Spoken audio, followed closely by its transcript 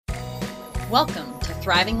Welcome to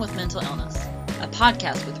Thriving with Mental Illness, a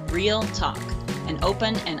podcast with real talk, an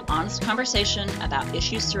open and honest conversation about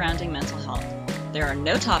issues surrounding mental health. There are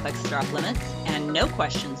no topics that are off limits and no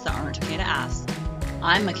questions that aren't okay to ask.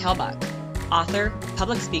 I'm Mikkel Buck, author,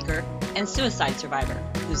 public speaker, and suicide survivor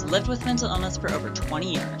who's lived with mental illness for over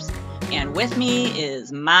 20 years. And with me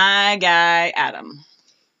is my guy, Adam.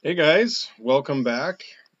 Hey guys, welcome back.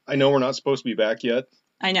 I know we're not supposed to be back yet.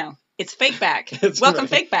 I know. It's fake back. Welcome, right.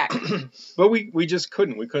 Fake back. But we just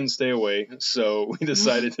couldn't. We couldn't stay away, so we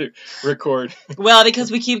decided to record. Well, because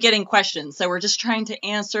we keep getting questions, so we're just trying to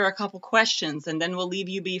answer a couple questions, and then we'll leave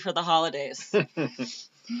you be for the holidays.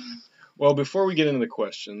 Well, before we get into the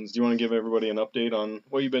questions, do you want to give everybody an update on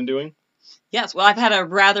what you've been doing? Yes, well, I've had a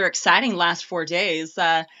rather exciting last 4 days.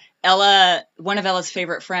 Ella, one of Ella's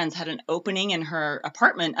favorite friends, had an opening in her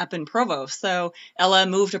apartment up in Provo. So Ella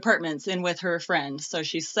moved apartments in with her friend. So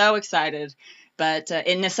she's so excited. But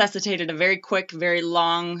it necessitated a very quick, very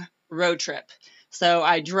long road trip. So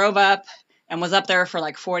I drove up and was up there for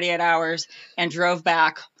like 48 hours and drove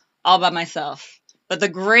back all by myself. But the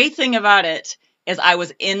great thing about it is I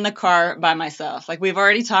was in the car by myself. Like we've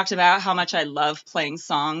already talked about how much I love playing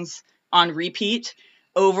songs on repeat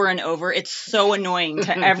over and over. It's so annoying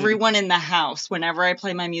to everyone in the house whenever I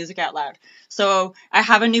play my music out loud. So I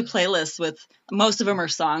have a new playlist with, most of them are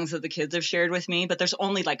songs that the kids have shared with me, but there's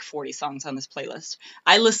only like 40 songs on this playlist.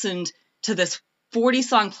 I listened to this 40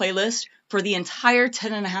 song playlist for the entire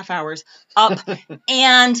 10 and a half hours up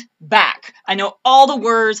and back. I know all the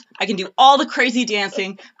words. I can do all the crazy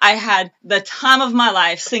dancing. I had the time of my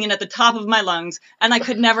life singing at the top of my lungs, and I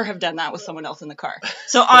could never have done that with someone else in the car.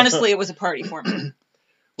 So honestly, it was a party for me.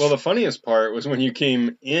 Well, the funniest part was when you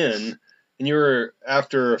came in and you were,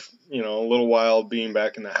 after, a little while being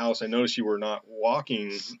back in the house, I noticed you were not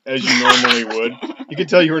walking as you normally would. You could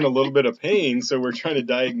tell you were in a little bit of pain, so we're trying to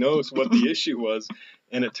diagnose what the issue was.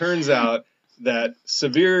 And it turns out that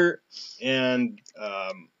severe and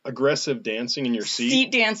aggressive dancing in your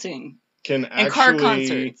seat dancing can and car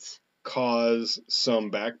concerts cause some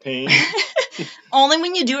back pain. Only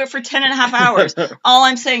when you do it for 10 and a half hours. All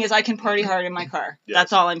I'm saying is I can party hard in my car. Yes.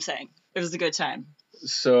 That's all I'm saying. It was a good time.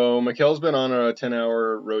 So Mikkel's been on a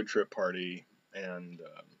 10-hour road trip party, and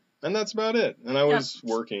that's about it. And I was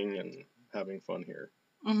working and having fun here.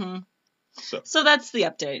 Mm-hmm. So that's the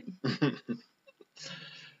update.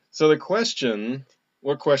 So the question,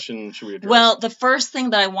 what question should we address? Well, the first thing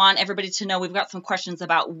that I want everybody to know, we've got some questions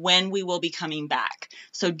about when we will be coming back.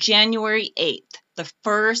 So January 8th, the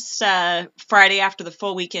first Friday after the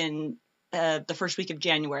full weekend, the first week of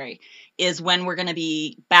January, is when we're going to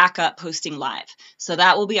be back up posting live. So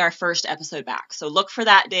that will be our first episode back. So look for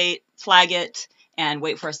that date, flag it, and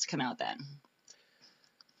wait for us to come out then.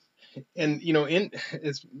 And,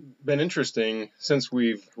 it's been interesting since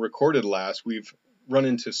we've recorded last. We've run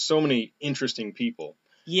into so many interesting people.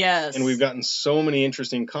 Yes. And we've gotten so many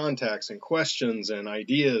interesting contacts and questions and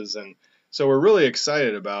ideas. And so we're really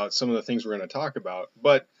excited about some of the things we're going to talk about.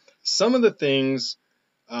 But some of the things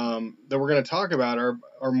that we're going to talk about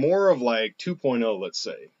are more of like 2.0, let's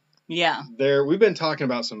say. Yeah. We've been talking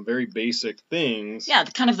about some very basic things. Yeah,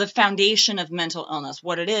 kind of the foundation of mental illness,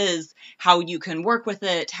 what it is, how you can work with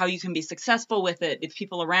it, how you can be successful with it, if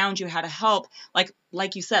people around you, how to help.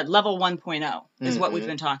 Like you said, level 1.0 is what we've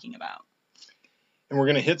been talking about. And we're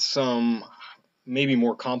going to hit some maybe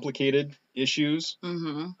more complicated issues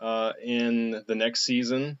in the next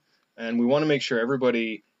season. And we want to make sure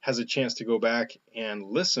everybody has a chance to go back and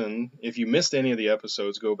listen. If you missed any of the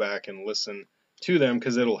episodes, go back and listen to them,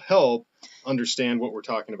 because it'll help understand what we're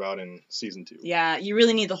talking about in season 2. Yeah, you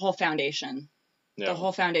really need the whole foundation. Yeah. The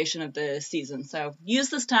whole foundation of the season. So use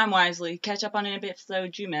this time wisely, catch up on any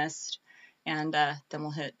episodes you missed, and then we'll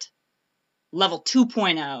hit level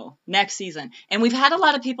 2.0 next season. And we've had a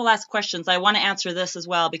lot of people ask questions. I want to answer this as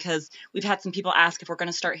well, because we've had some people ask if we're going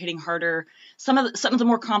to start hitting harder some of the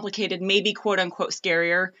more complicated, maybe quote unquote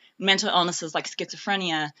scarier mental illnesses like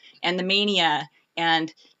schizophrenia and the mania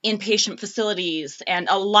and inpatient facilities and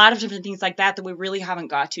a lot of different things like that we really haven't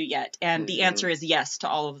got to yet. And the answer is yes to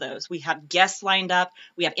all of those. We have guests lined up.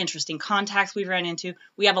 We have interesting contacts we've run into.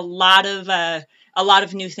 We have a lot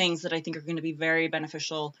of new things that I think are going to be very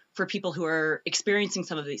beneficial for people who are experiencing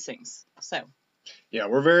some of these things. So, yeah,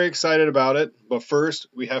 we're very excited about it. But first,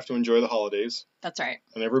 we have to enjoy the holidays. That's right.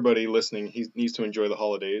 And everybody listening, needs to enjoy the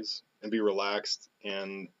holidays and be relaxed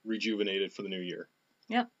and rejuvenated for the new year.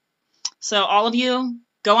 Yep. So all of you,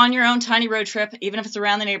 go on your own tiny road trip, even if it's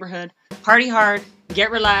around the neighborhood. Party hard,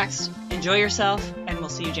 get relaxed, enjoy yourself, and we'll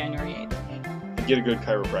see you January 8th. And get a good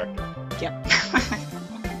chiropractor. Yep.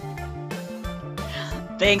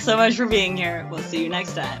 Thanks so much for being here. We'll see you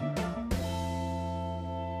next time.